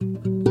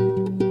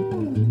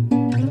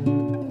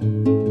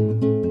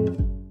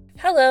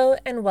Hello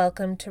and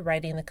welcome to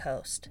Writing the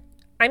Coast.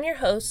 I'm your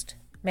host,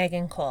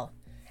 Megan Cole,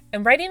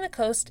 and Writing the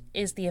Coast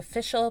is the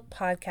official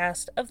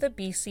podcast of the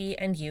BC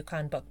and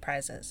Yukon Book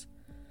Prizes.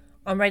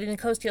 On Writing the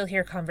Coast, you'll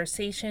hear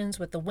conversations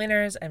with the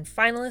winners and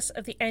finalists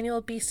of the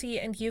annual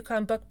BC and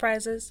Yukon Book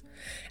Prizes,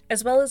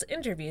 as well as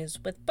interviews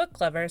with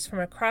book lovers from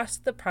across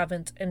the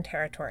province and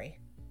territory.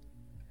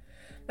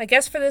 My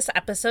guest for this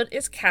episode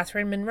is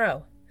Katherine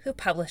Munro, who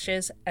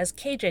publishes as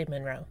KJ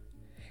Munro.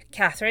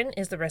 Katherine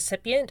is the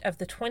recipient of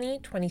the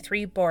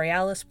 2023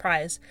 Borealis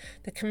Prize,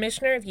 the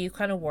Commissioner of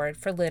Yukon Award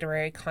for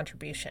Literary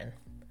Contribution.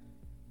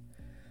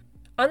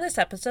 On this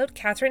episode,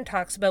 Katherine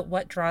talks about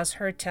what draws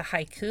her to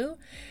haiku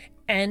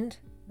and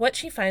what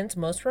she finds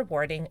most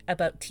rewarding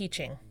about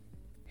teaching.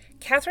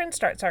 Katherine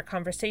starts our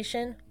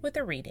conversation with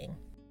a reading.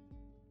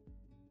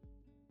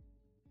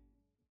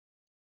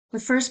 The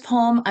first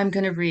poem I'm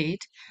going to read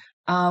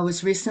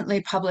was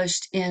recently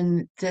published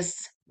in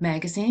this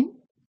magazine.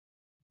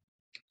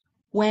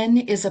 When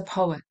is a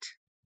poet?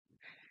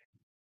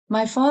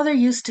 My father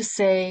used to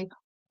say,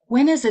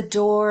 when is a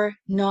door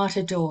not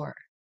a door?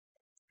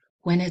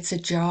 When it's a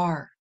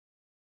jar.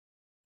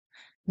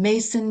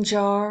 Mason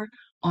jar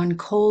on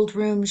cold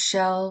room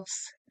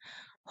shelves,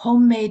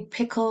 homemade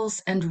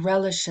pickles and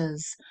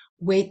relishes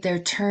wait their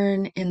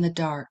turn in the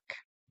dark.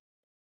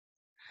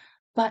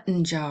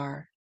 Button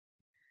jar,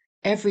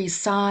 every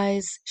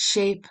size,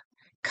 shape,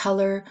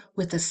 color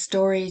with a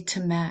story to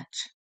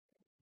match.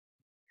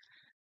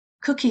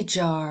 Cookie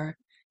jar,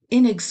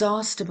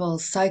 inexhaustible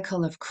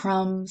cycle of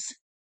crumbs,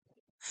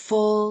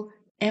 full,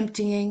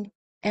 emptying,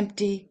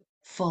 empty,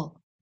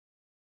 full.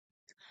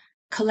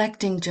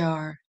 Collecting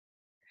jar,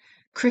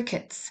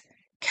 crickets,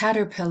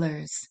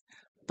 caterpillars,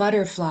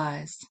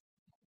 butterflies,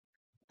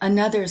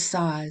 another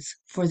size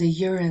for the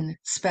urine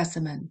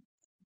specimen.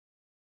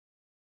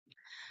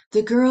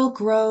 The girl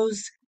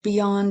grows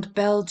beyond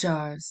bell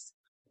jars,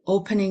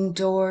 opening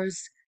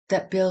doors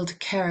that build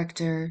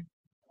character,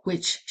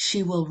 which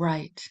she will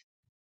write.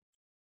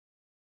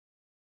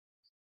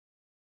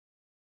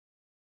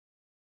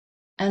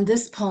 And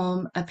this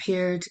poem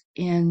appeared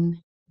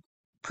in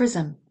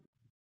Prism.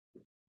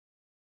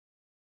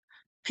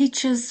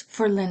 Peaches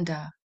for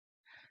Linda,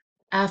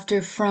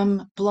 after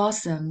From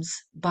Blossoms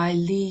by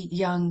Lee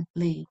Young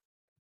Lee.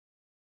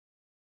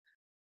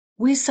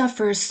 We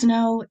suffer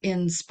snow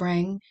in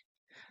spring,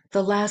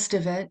 the last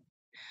of it,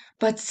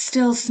 but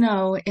still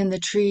snow in the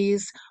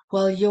trees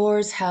while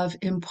yours have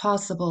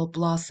impossible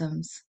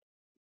blossoms.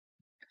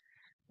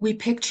 We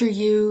picture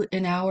you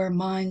in our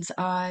mind's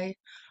eye,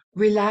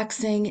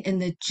 relaxing in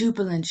the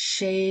jubilant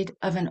shade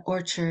of an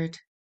orchard,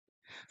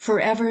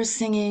 forever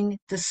singing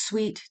the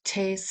sweet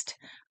taste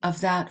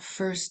of that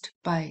first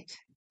bite.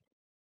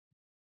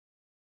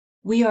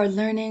 We are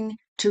learning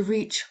to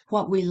reach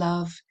what we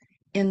love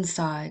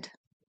inside.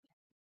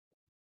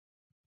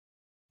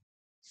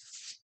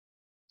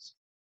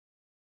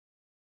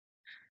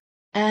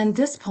 And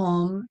this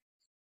poem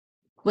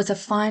was a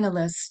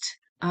finalist.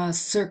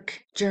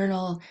 Cirque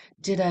Journal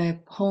did a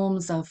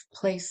Poems of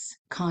Place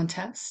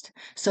contest,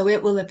 so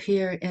it will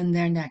appear in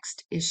their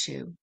next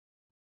issue.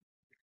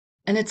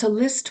 And it's a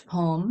list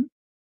poem,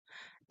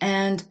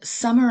 and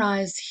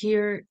summarized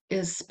here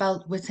is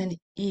spelt with an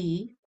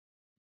E.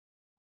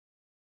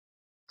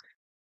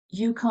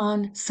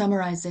 Yukon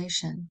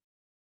summarization.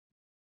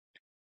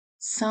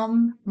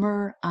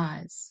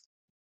 Summarize.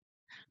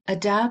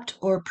 Adapt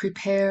or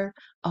prepare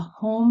a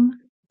home,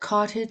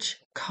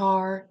 cottage,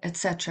 car,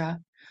 etc.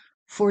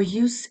 for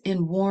use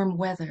in warm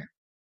weather.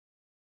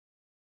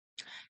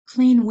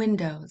 Clean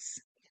windows.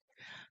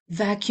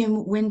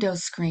 Vacuum window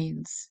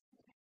screens.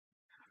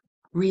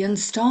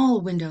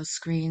 Reinstall window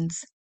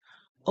screens.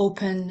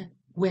 Open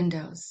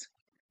windows.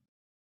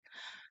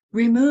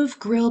 Remove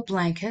grill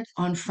blanket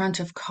on front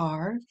of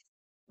car.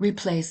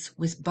 Replace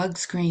with bug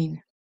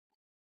screen.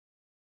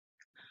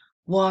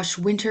 Wash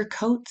winter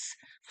coats,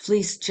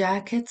 fleece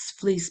jackets,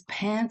 fleece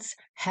pants,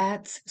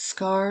 hats,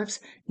 scarves,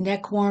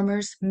 neck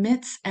warmers,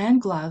 mitts,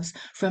 and gloves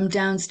from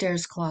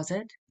downstairs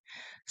closet.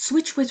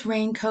 Switch with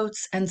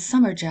raincoats and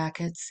summer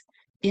jackets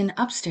in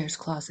upstairs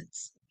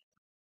closets.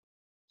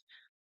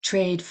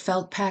 Trade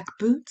felt pack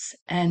boots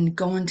and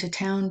going to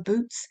town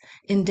boots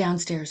in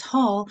downstairs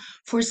hall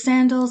for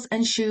sandals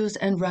and shoes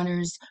and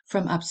runners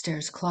from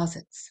upstairs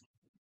closets.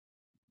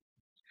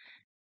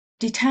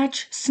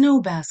 Detach snow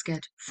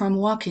basket from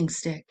walking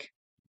stick.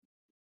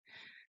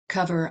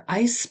 Cover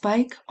ice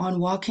spike on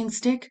walking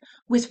stick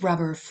with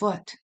rubber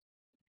foot.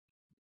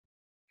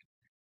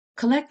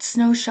 Collect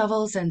snow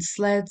shovels and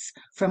sleds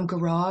from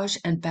garage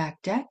and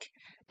back deck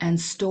and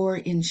store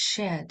in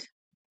shed.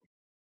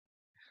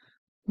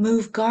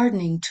 Move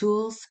gardening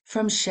tools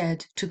from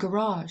shed to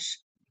garage.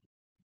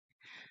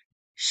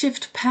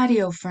 Shift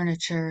patio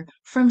furniture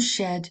from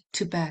shed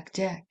to back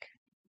deck.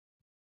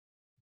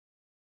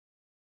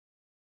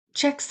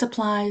 Check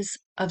supplies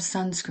of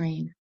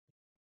sunscreen.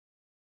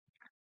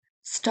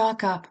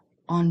 Stock up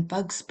on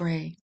bug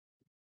spray.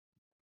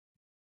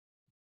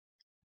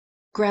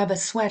 Grab a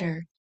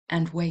sweater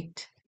and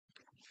wait.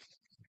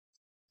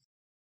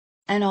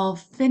 and I'll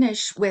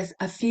finish with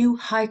a few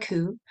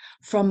haiku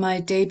from my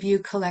debut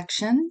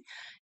collection.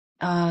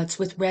 It's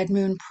with Red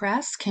Moon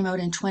Press, came out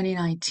in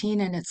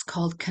 2019, and it's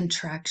called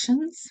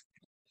Contractions.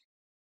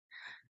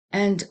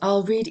 And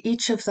I'll read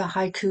each of the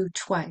haiku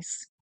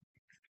twice.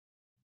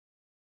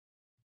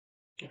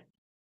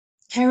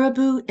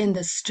 Caribou in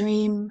the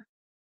stream,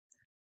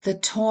 the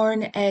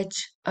torn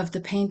edge of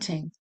the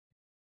painting.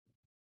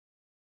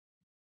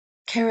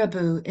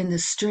 Caribou in the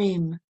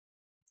stream,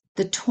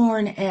 the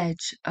torn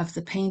edge of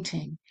the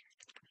painting.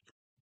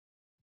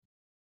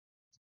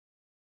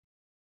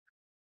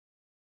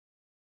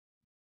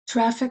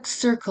 Traffic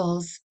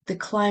circles the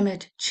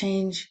climate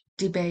change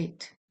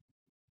debate.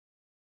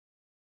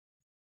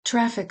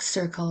 Traffic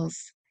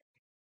circles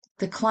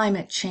the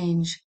climate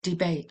change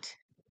debate.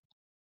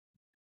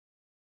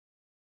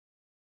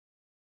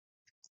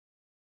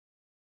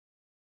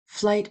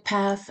 Flight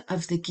path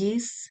of the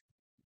geese,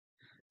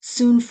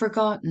 soon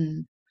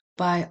forgotten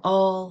by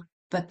all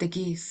but the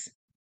geese.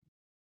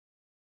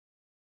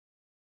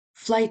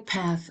 Flight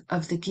path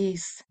of the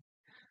geese,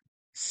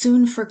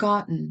 soon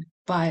forgotten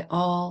by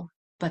all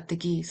but the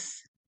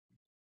geese.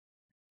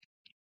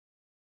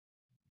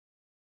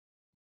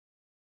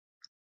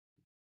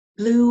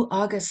 Blue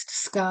August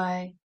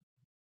sky,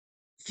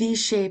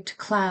 V-shaped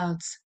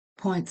clouds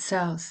point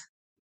south.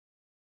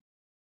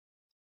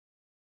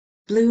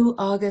 Blue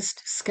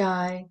August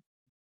sky,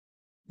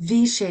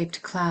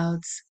 V-shaped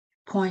clouds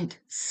point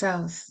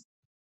south.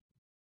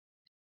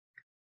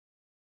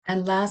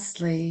 And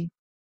lastly,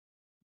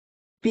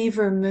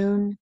 beaver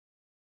moon,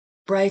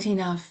 bright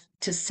enough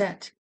to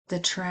set the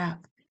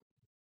trap.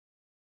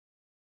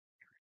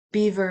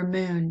 Beaver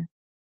moon,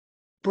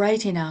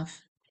 bright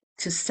enough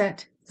to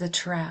set the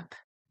trap.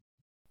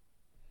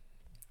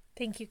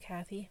 Thank you,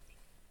 Kathy.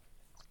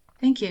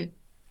 Thank you.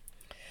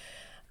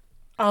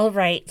 All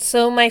right.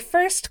 So my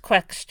first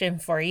question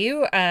for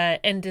you,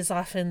 and is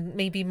often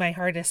maybe my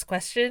hardest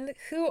question,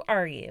 who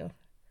are you?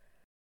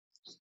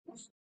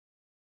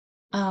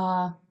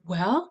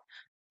 Well,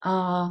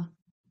 I'm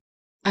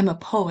a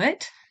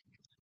poet.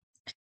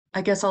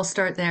 I guess I'll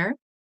start there.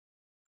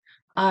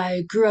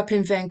 I grew up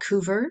in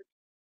Vancouver,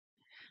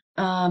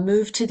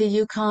 moved to the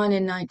Yukon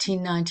in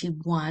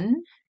 1991.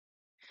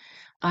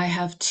 I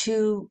have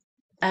two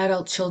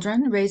adult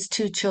children, raised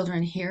two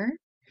children here.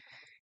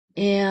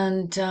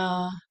 And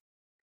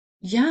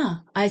yeah,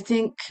 I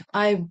think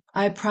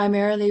I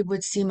primarily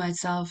would see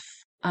myself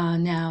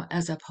now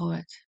as a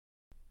poet.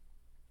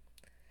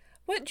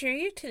 What drew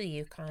you to the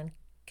Yukon,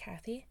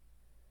 Kathy?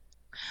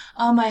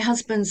 My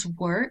husband's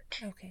work,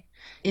 Okay.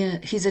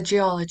 he's a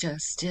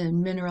geologist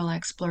in mineral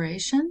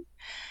exploration,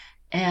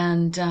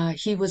 and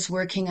he was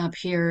working up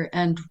here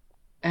and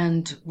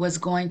was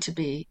going to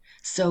be,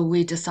 so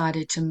we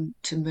decided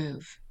to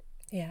move.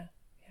 Yeah.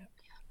 Yeah.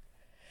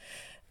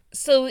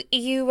 So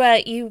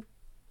you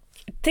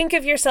think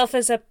of yourself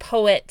as a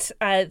poet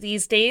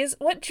these days.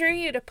 What drew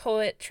you to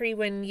poetry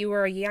when you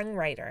were a young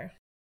writer?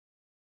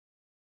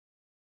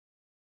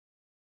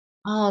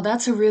 Oh,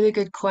 that's a really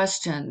good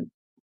question.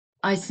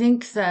 I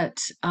think that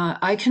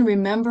I can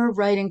remember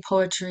writing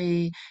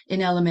poetry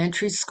in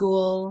elementary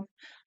school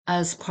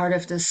as part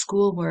of the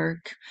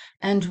schoolwork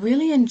and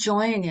really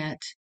enjoying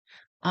it.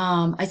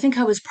 I think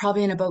I was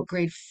probably in about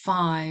grade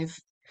 5,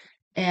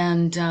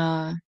 and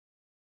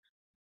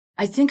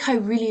I think I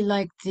really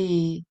liked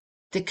the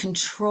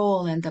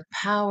control and the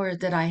power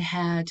that I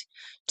had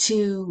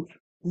to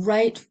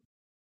write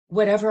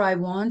whatever I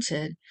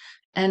wanted,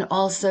 and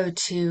also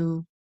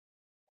to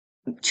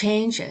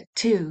change it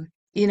too.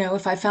 You know,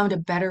 if I found a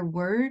better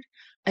word,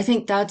 I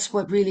think that's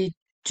what really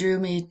drew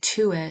me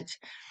to it.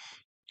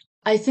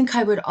 I think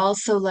I would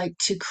also like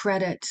to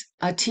credit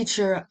a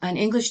teacher, an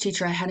English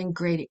teacher I had in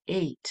grade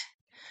 8,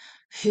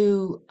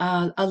 who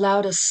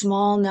allowed a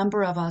small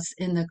number of us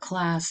in the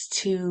class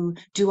to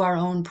do our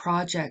own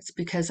projects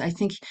because I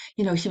think,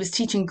 you know, he was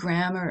teaching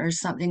grammar or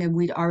something and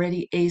we'd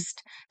already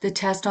aced the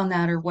test on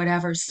that or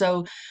whatever.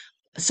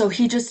 So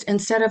he just,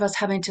 instead of us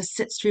having to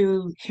sit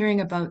through hearing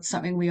about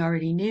something we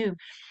already knew,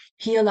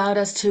 he allowed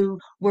us to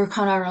work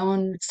on our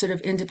own sort of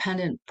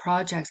independent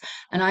projects.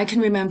 And I can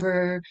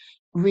remember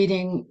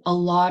reading a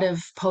lot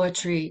of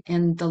poetry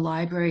in the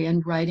library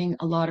and writing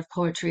a lot of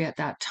poetry at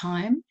that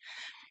time.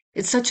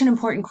 It's such an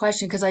important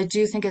question because I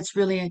do think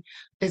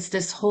it's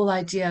this whole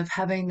idea of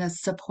having the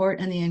support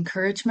and the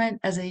encouragement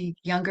as a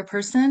younger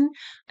person,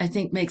 I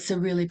think makes a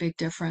really big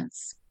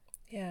difference.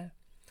 Yeah.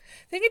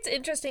 I think it's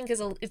interesting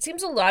because it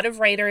seems a lot of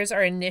writers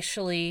are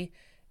initially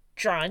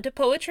drawn to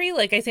poetry.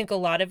 Like, I think a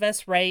lot of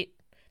us write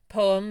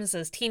poems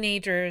as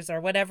teenagers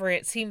or whatever.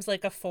 It seems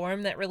like a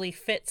form that really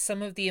fits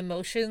some of the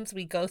emotions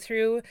we go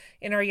through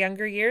in our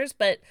younger years.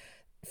 But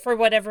for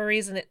whatever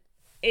reason,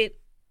 it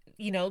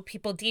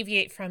people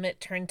deviate from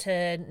it, turn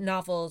to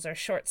novels or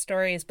short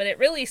stories. But it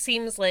really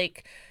seems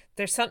like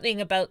there's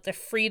something about the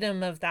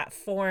freedom of that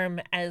form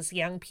as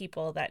young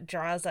people that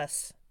draws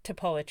us to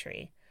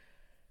poetry.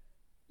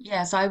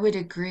 Yes, I would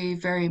agree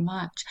very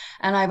much.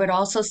 And I would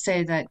also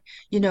say that,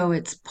 you know,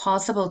 it's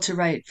possible to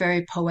write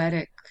very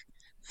poetic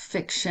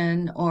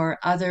fiction or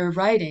other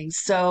writing.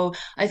 So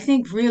I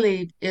think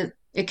really it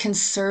can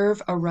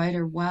serve a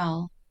writer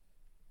well.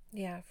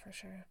 Yeah, for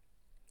sure.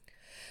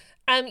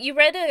 You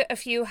read a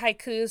few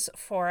haikus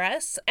for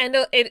us, and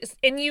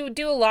and you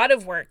do a lot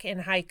of work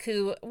in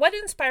haiku. What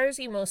inspires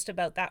you most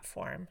about that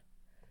form?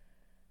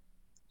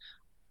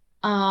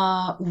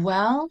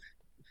 Well,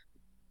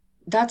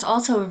 that's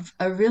also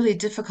a really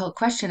difficult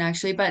question,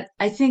 actually. But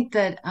I think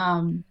that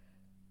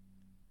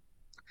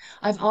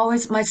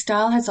my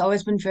style has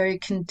always been very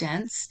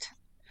condensed,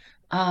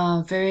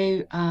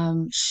 very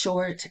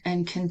short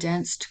and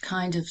condensed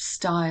kind of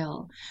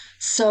style.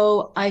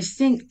 So I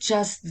think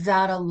just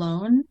that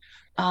alone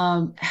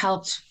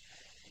helped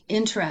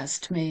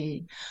interest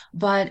me.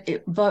 But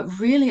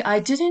really, I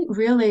didn't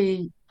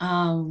really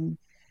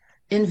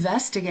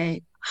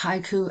investigate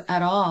haiku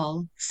at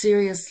all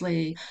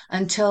seriously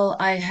until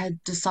I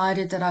had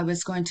decided that I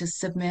was going to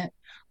submit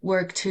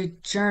work to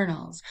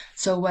journals.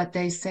 So what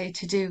they say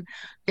to do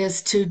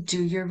is to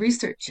do your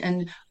research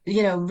and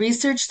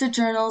research the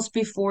journals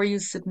before you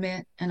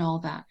submit and all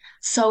that.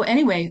 So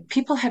anyway,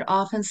 people had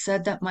often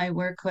said that my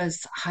work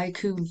was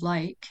haiku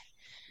like,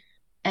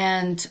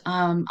 and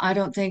I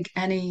don't think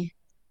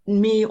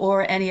me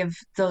or any of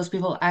those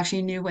people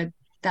actually knew what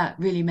that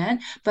really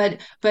meant. But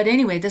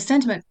anyway, the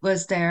sentiment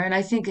was there, and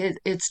I think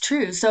it's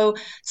true. So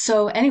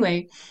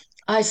anyway,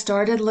 I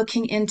started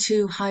looking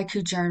into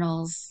haiku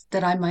journals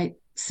that I might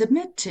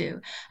submit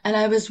to, and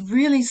I was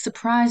really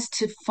surprised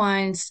to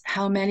find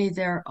how many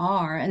there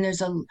are. And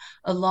there's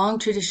a long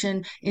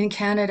tradition in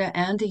Canada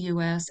and the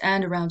US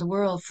and around the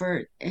world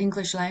for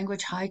English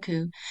language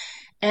haiku.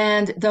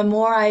 And the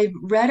more I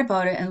read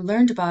about it and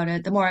learned about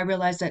it, the more I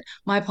realized that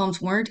my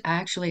poems weren't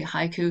actually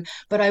haiku,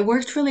 but I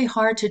worked really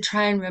hard to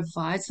try and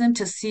revise them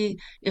to see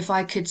if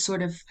I could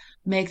sort of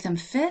make them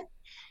fit.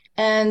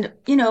 And,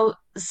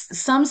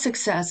 some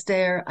success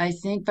there, I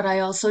think, but I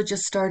also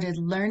just started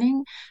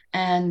learning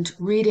and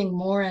reading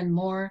more and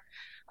more.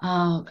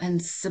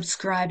 And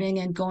subscribing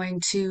and going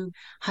to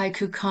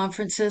haiku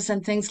conferences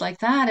and things like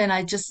that, and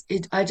I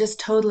just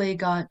totally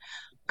got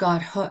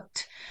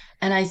hooked.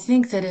 And I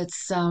think that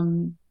it's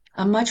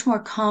a much more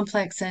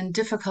complex and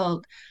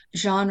difficult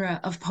genre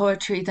of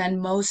poetry than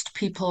most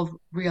people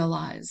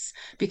realize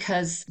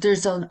because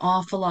there's an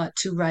awful lot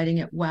to writing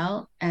it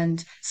well.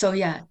 And so,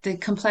 yeah, the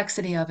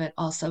complexity of it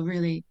also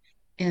really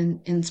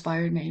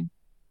inspired me.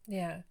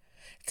 Yeah.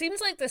 It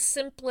seems like the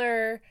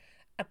simpler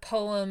a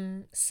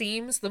poem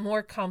seems, the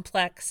more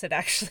complex it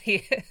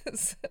actually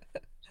is.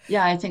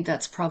 Yeah, I think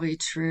that's probably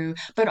true.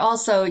 But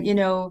also,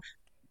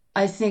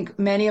 I think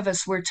many of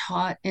us were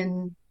taught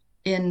in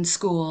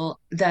school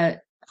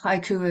that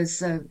haiku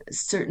is a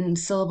certain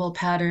syllable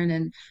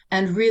pattern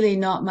and really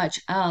not much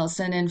else.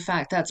 And in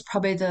fact, that's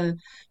probably the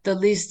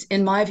least,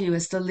 in my view,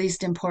 is the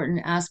least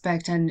important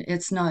aspect, and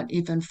it's not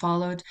even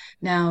followed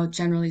now,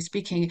 generally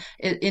speaking.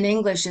 In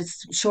English,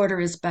 it's shorter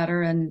is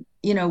better, and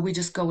we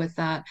just go with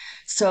that.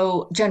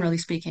 So generally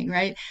speaking,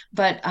 right?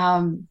 But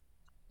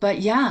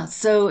yeah,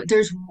 so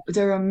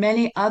there are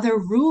many other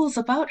rules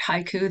about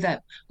haiku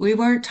that we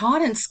weren't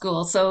taught in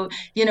school. So,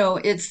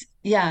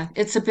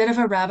 it's a bit of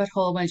a rabbit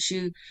hole once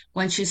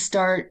you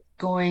start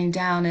going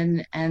down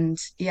and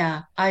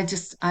yeah, I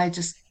just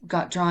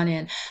got drawn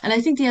in. And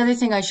I think the other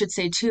thing I should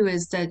say too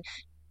is that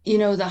the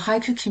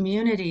haiku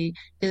community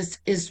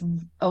is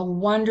a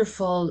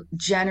wonderful,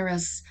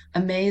 generous,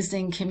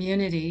 amazing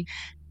community.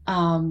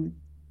 Um,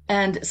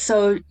 and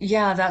so,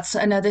 yeah, that's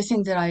another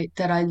thing that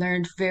I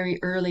learned very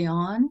early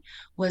on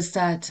was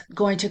that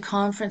going to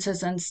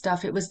conferences and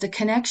stuff, it was the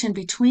connection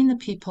between the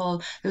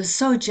people. It was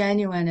so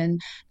genuine,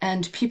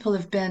 and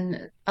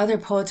other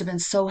poets have been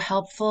so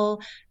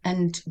helpful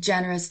and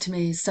generous to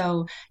me.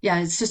 So, yeah,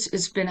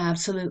 it's been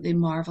absolutely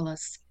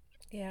marvelous.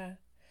 Yeah.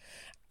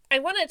 I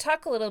want to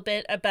talk a little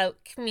bit about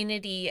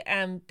community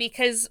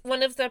because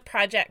one of the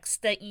projects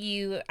that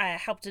you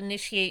helped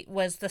initiate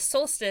was the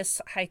solstice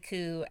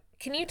haiku.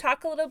 Can you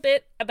talk a little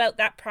bit about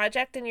that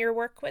project and your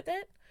work with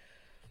it?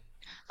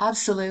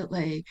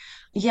 Absolutely.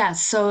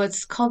 Yes, so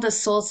it's called the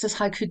Solstice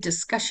Haiku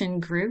Discussion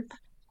Group,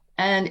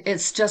 and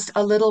it's just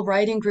a little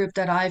writing group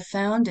that I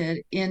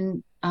founded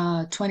in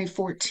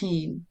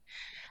 2014.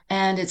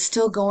 And it's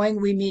still going.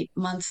 We meet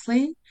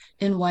monthly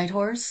in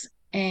Whitehorse,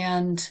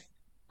 and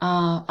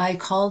I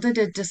called it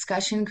a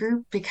discussion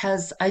group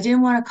because I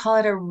didn't want to call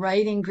it a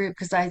writing group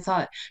because I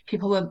thought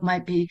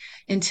might be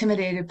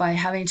intimidated by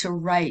having to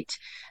write.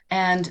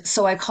 And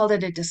so I called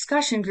it a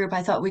discussion group.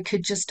 I thought we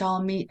could just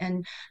all meet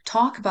and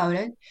talk about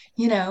it,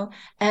 you know.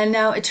 And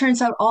now it turns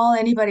out all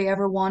anybody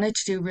ever wanted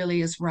to do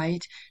really is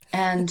write.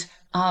 And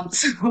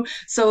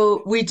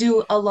so we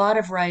do a lot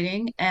of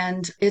writing,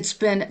 and it's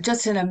been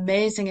just an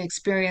amazing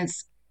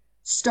experience.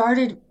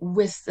 Started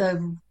with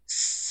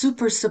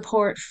super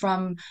support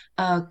from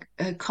a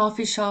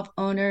coffee shop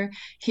owner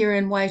here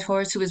in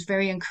Whitehorse who was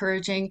very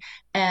encouraging,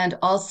 and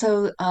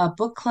also a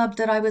book club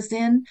that I was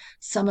in.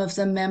 Some of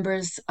the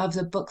members of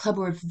the book club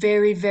were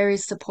very, very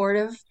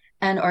supportive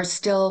and are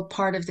still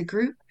part of the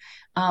group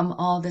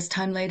all this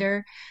time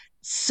later.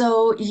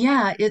 So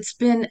yeah, it's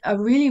been a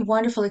really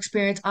wonderful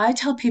experience. I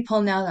tell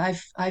people now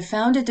that I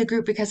founded the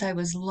group because I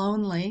was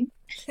lonely,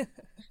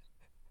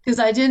 because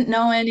I didn't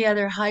know any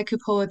other haiku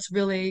poets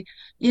really,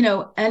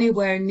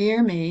 anywhere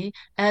near me.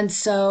 And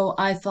so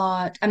I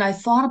thought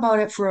about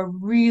it for a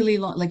really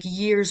long, like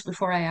years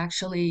before I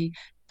actually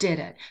did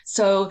it.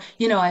 So,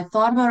 I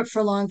thought about it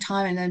for a long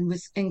time. And then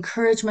with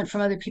encouragement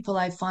from other people,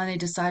 I finally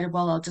decided,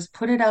 well, I'll just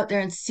put it out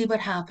there and see what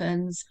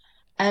happens.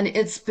 And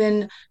it's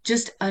been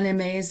just an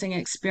amazing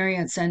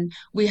experience. And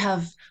we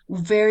have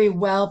very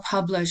well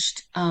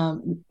published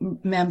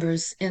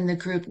members in the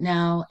group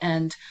now.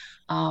 And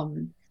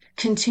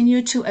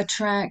continue to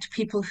attract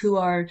people who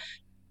are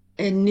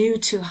new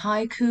to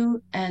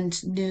haiku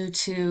and new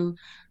to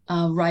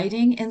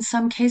writing in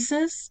some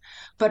cases,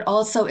 but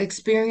also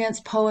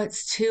experienced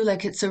poets too.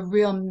 Like it's a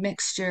real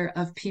mixture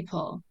of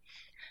people.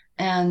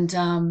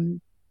 And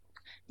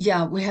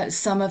yeah, we have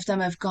some of them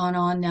have gone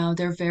on now.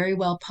 They're very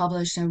well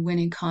published and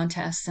winning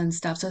contests and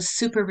stuff. So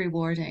super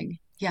rewarding.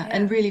 Yeah,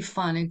 and Yeah. really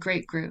fun and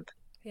great group.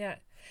 Yeah.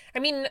 I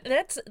mean,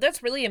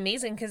 that's really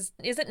amazing because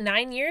is it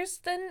 9 years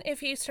then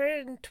if you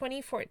started in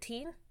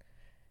 2014?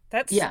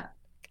 That's Yeah.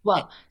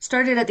 Well,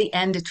 started at the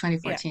end of yeah.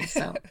 2014,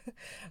 so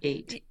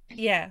 8.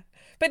 Yeah.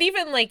 But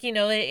even like,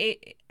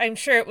 I'm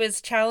sure it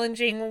was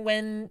challenging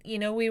when,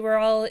 we were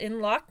all in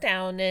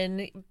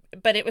lockdown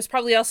but it was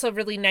probably also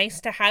really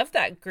nice to have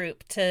that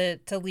group to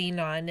lean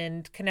on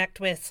and connect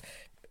with,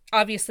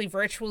 obviously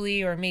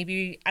virtually or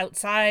maybe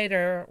outside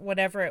or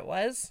whatever it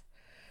was.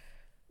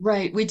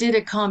 Right. We did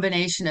a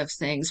combination of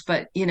things,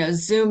 but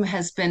Zoom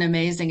has been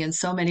amazing in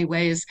so many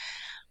ways.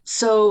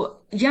 So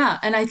yeah,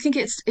 and I think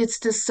it's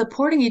just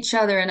supporting each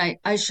other. And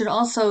I should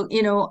also,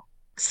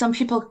 some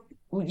people,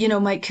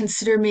 might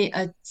consider me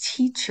a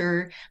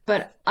teacher,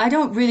 but I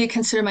don't really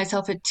consider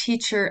myself a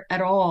teacher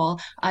at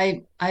all.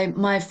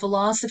 My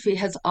philosophy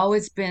has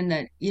always been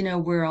that,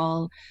 we're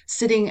all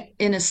sitting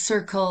in a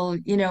circle,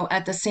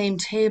 at the same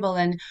table,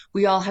 and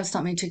we all have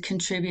something to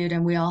contribute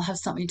and we all have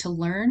something to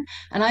learn.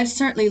 And I've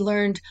certainly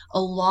learned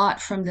a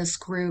lot from this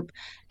group,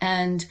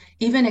 and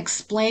even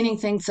explaining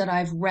things that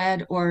I've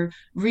read or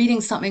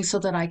reading something so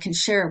that I can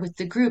share it with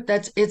the group.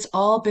 It's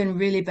all been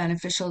really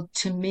beneficial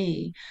to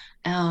me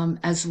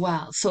as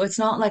well. So it's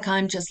not like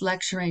I'm just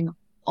lecturing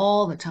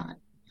all the time.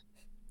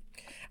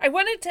 I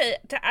wanted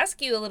to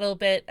ask you a little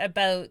bit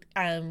about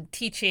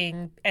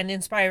teaching and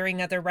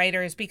inspiring other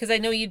writers because I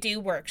know you do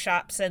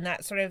workshops and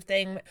that sort of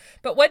thing.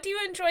 But what do you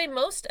enjoy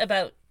most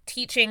about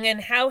teaching,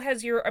 and how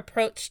has your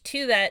approach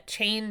to that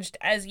changed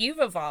as you've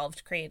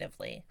evolved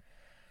creatively?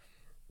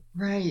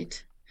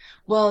 Right.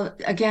 Well,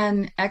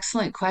 again,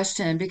 excellent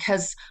question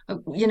because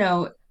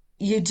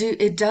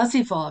it does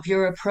evolve.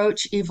 Your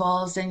approach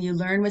evolves and you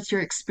learn with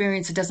your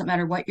experience. It doesn't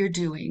matter what you're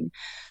doing.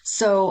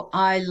 So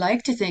I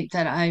like to think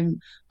that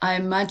I'm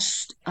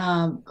much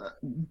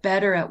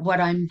better at what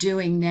I'm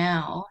doing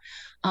now.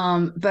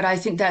 But I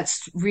think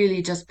that's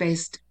really just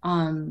based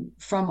from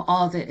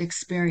all the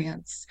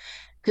experience,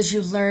 because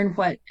you learn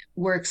what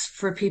works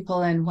for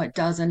people and what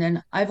doesn't.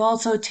 And I've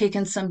also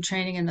taken some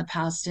training in the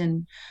past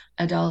in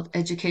adult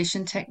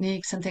education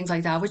techniques and things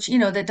like that, which,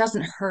 that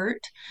doesn't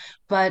hurt.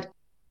 But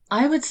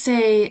I would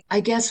say,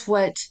 I guess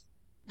what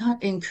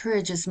not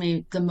encourages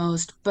me the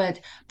most, but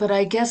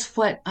I guess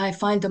what I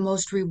find the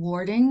most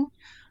rewarding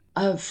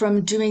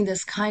from doing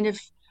this kind of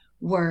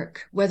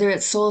work, whether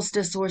it's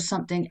solstice or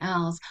something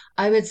else,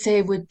 I would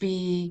say would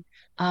be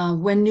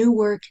when new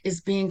work is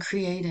being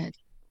created.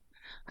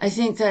 I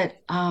think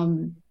that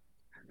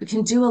we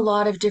can do a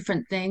lot of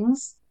different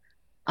things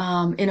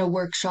in a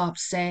workshop,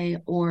 say,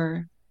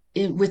 or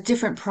with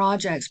different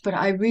projects. But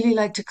I really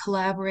like to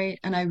collaborate,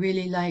 and I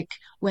really like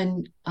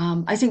when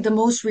I think the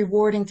most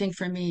rewarding thing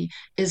for me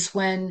is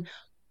when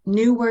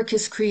new work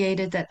is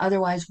created that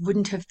otherwise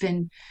wouldn't have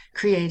been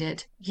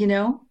created.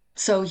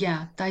 So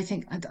yeah, I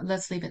think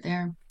let's leave it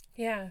there.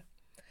 Yeah.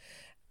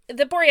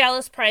 The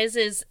Borealis Prize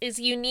is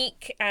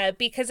unique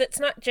because it's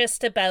not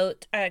just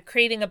about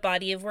creating a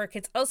body of work.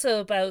 It's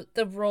also about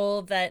the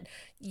role that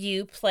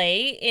you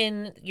play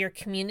in your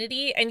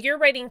community, and your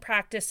writing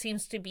practice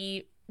seems to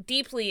be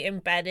deeply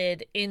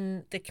embedded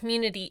in the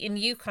community in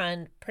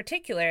Yukon,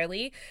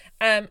 particularly.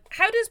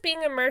 How does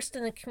being immersed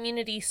in the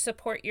community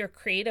support your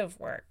creative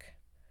work?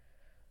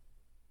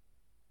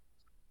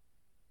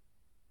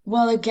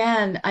 Well,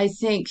 again, I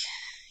think,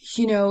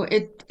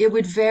 it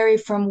would vary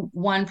from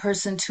one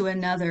person to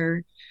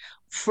another.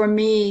 For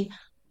me,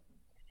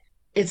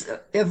 it's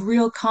a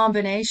real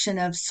combination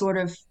of sort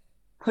of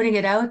putting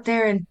it out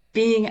there and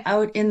being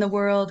out in the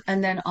world,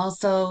 and then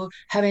also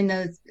having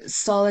the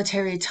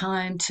solitary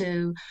time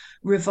to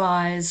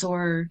revise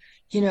or,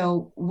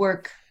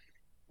 work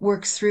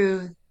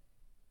through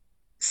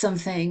some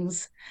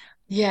things.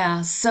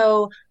 Yeah.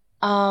 So,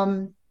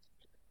 um,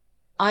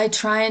 I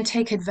try and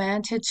take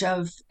advantage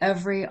of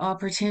every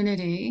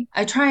opportunity.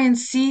 I try and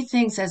see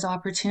things as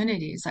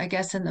opportunities, I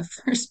guess, in the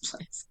first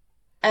place,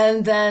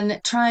 and then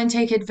try and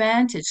take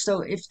advantage.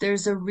 So if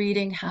there's a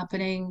reading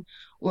happening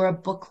or a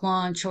book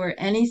launch or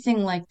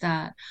anything like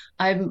that,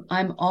 I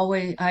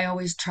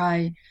always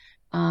try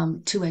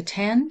to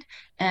attend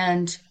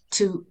and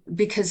to,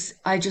 because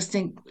I just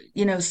think,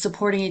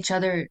 supporting each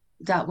other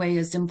that way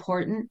is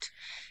important.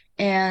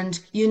 And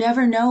you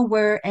never know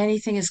where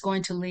anything is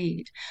going to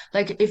lead.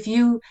 Like if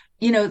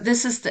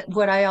this is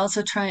what I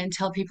also try and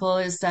tell people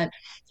is that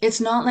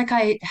it's not like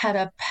I had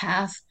a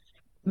path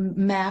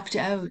mapped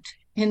out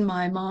in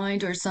my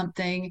mind or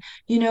something.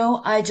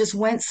 I just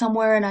went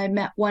somewhere and I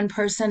met one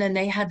person and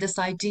they had this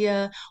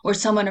idea, or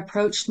someone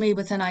approached me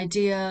with an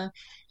idea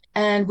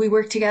and we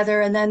worked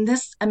together, and then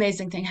this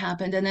amazing thing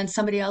happened, and then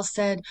somebody else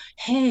said,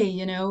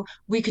 hey,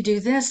 we could do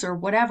this or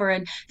whatever.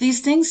 And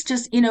these things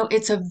just,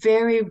 it's a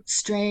very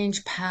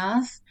strange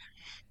path.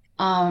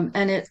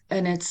 And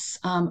it's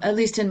at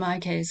least in my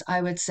case,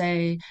 I would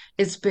say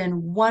it's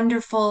been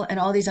wonderful and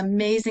all these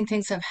amazing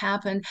things have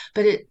happened,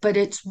 but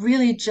it's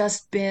really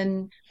just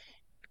been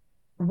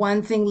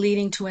one thing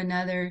leading to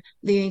another,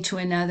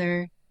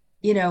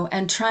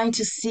 and trying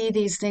to see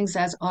these things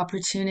as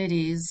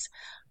opportunities,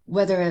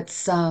 whether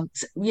it's, a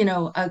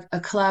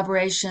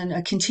collaboration,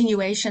 a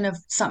continuation of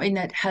something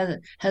that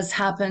has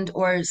happened,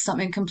 or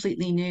something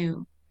completely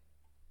new.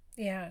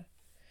 Yeah.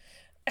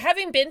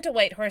 Having been to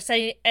Whitehorse,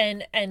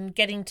 and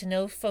getting to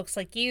know folks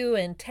like you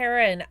and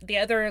Tara and the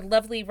other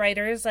lovely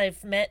writers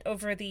I've met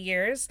over the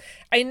years,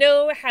 I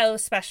know how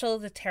special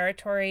the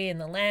territory and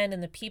the land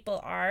and the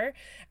people are.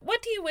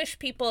 What do you wish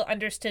people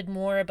understood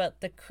more about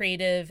the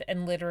creative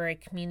and literary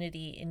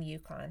community in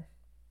Yukon?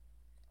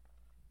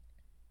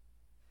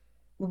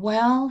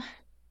 Well,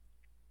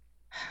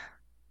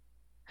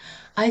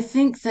 I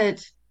think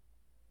that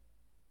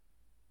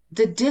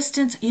the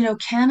distance,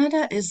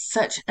 Canada is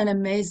such an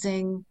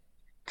amazing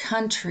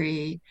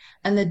country,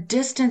 and the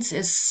distance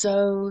is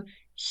so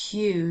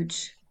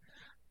huge.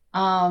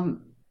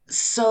 Um,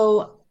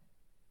 so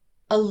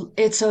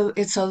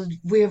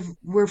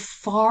we're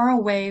far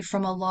away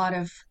from a lot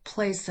of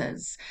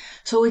places.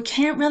 So we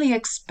can't really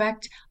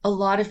expect a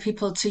lot of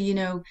people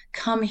to,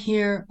 come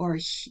here or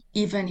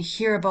even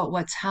hear about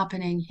what's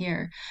happening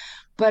here.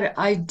 But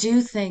I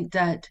do think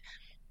that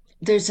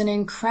there's an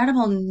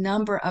incredible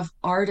number of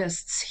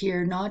artists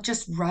here, not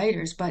just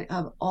writers, but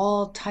of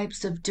all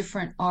types of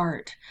different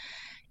art.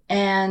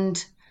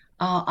 And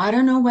I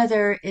don't know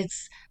whether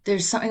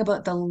there's something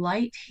about the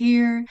light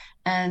here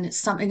and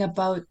something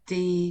about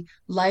the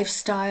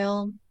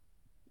lifestyle,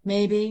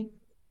 maybe,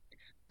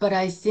 but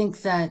I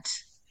think that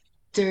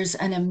there's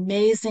an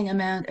amazing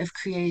amount of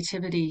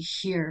creativity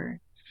here.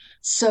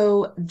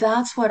 So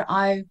that's what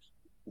I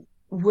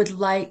would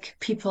like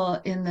people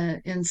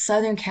in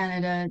southern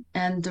Canada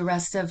and the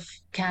rest of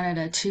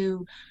Canada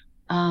to,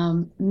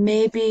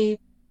 maybe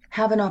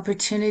have an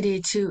opportunity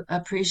to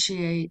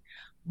appreciate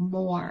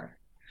more.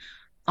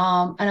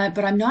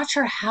 But I'm not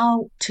sure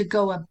how to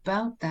go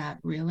about that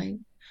really.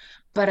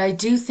 But I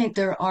do think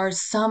there are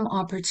some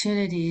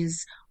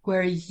opportunities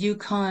where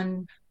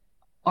Yukon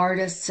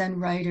artists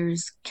and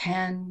writers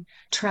can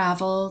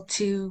travel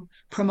to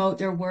promote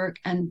their work,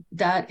 and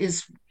that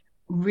is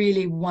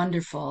really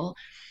wonderful.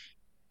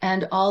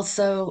 And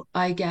also,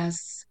 I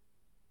guess,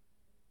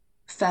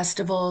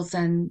 festivals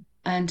and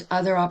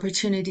other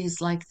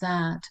opportunities like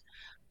that.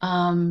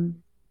 Um,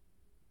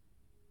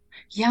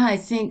 yeah, I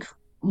think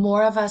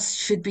more of us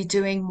should be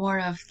doing more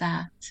of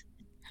that.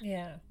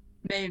 Yeah.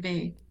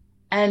 Maybe.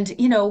 And,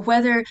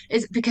 whether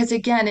it's because,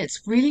 again,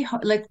 it's really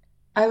hard. Like,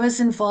 I was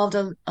involved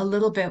a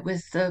little bit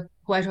with the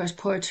Whitehorse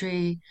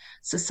Poetry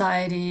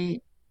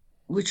Society,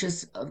 which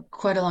is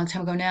quite a long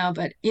time ago now.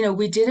 But,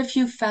 we did a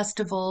few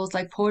festivals,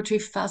 like poetry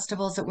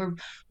festivals that were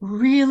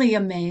really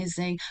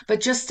amazing, but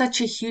just such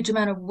a huge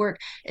amount of work.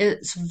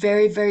 It's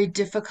very, very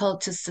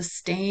difficult to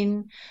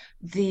sustain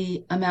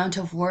the amount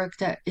of work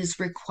that is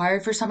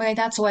required for something like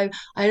that. So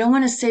I don't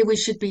want to say we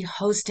should be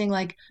hosting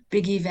like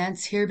big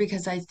events here,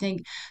 because I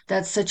think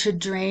that's such a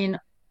drain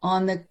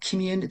on the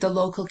community, the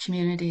local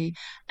community.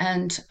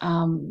 And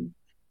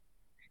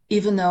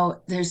even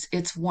though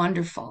it's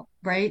wonderful,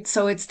 right?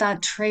 So it's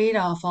that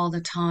trade-off all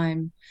the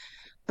time.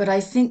 But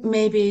I think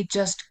maybe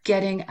just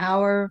getting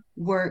our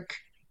work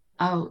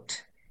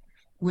out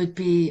would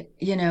be,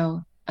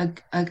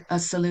 a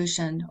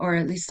solution, or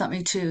at least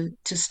something to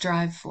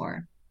strive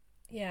for.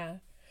 Yeah.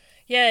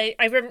 Yeah,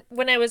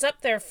 when I was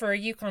up there for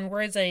Yukon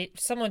Words,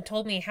 someone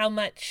told me how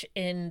much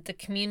in the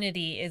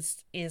community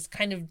is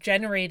kind of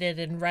generated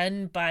and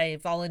run by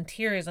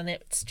volunteers, and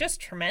it's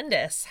just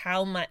tremendous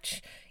how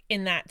much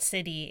in that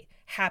city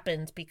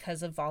happens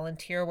because of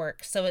volunteer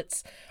work. So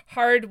it's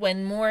hard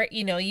when more,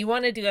 you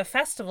want to do a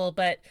festival,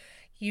 but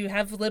you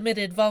have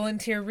limited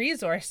volunteer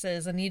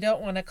resources and you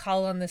don't want to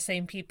call on the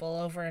same people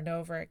over and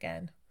over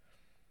again.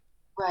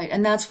 Right.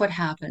 And that's what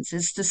happens.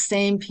 It's the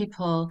same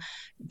people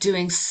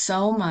doing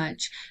so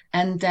much.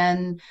 And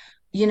then,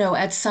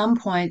 at some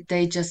point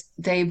they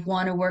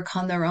want to work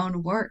on their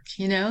own work,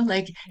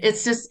 like Yeah.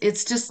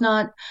 it's just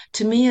not,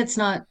 to me, it's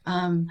not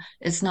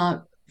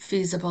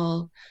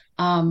feasible,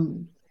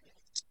 um,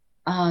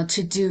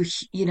 to do,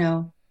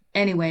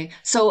 anyway.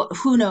 So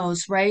who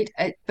knows, right?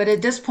 But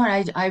at this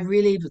point, I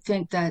really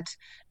think that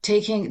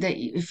taking that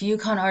if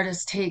Yukon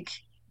artists take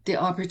the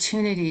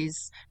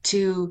opportunities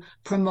to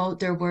promote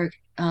their work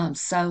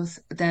south,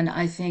 then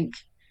I think,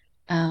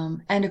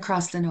 and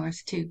across the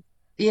north too.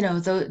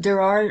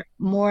 There are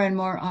more and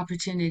more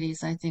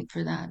opportunities, I think,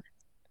 for that.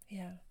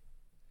 Yeah.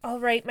 All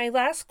right, my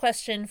last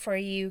question for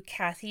you,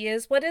 Kathy,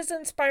 is what is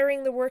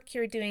inspiring the work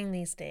you're doing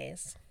these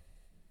days?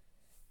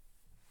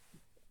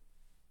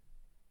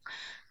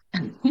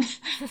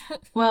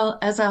 Well,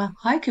 as a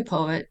haiku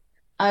poet,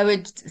 I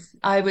would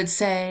I would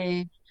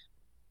say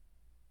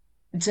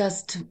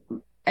just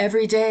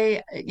every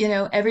day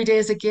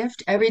is a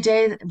gift. Every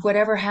day,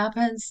 whatever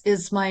happens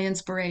is my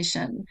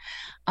inspiration.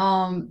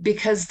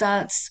 Because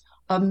that's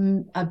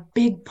a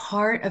big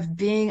part of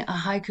being a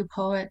haiku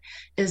poet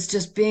is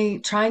just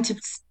trying to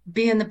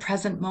be in the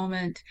present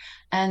moment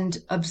and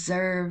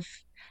observe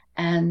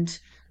and,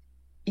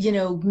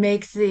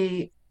 make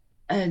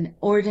an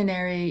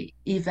ordinary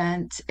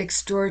event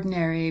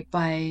extraordinary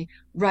by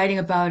writing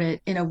about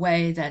it in a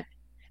way that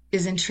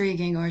is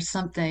intriguing or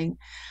something.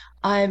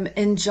 I'm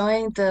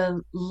enjoying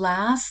the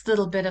last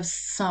little bit of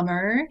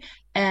summer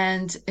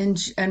and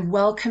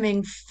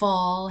welcoming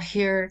fall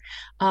here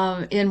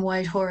in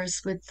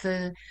Whitehorse with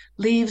the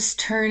leaves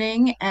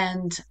turning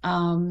and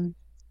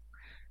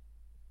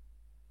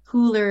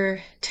cooler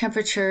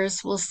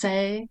temperatures, we'll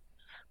say.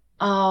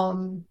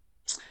 Um,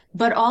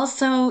 but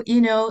also,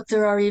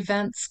 there are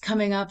events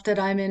coming up that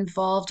I'm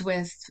involved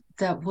with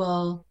that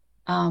will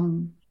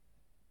um,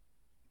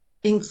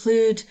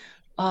 include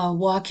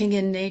walking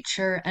in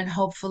nature and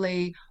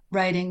hopefully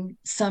writing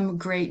some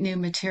great new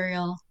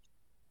material.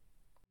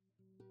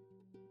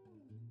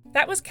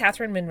 That was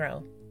Katherine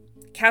Munro.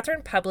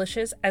 Katherine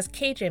publishes as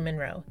KJ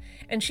Munro,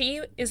 and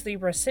she is the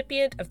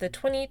recipient of the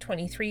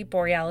 2023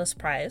 Borealis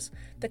Prize,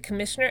 the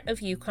Commissioner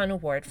of Yukon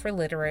Award for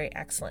Literary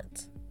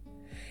Excellence.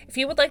 If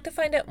you would like to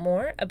find out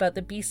more about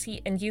the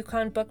BC and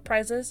Yukon Book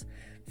Prizes,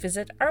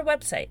 visit our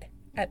website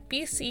at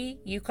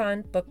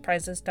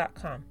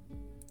bcyukonbookprizes.com.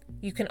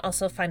 You can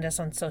also find us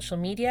on social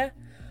media,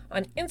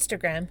 on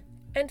Instagram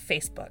and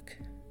Facebook.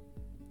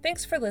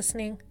 Thanks for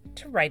listening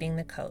to Writing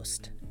the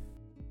Coast.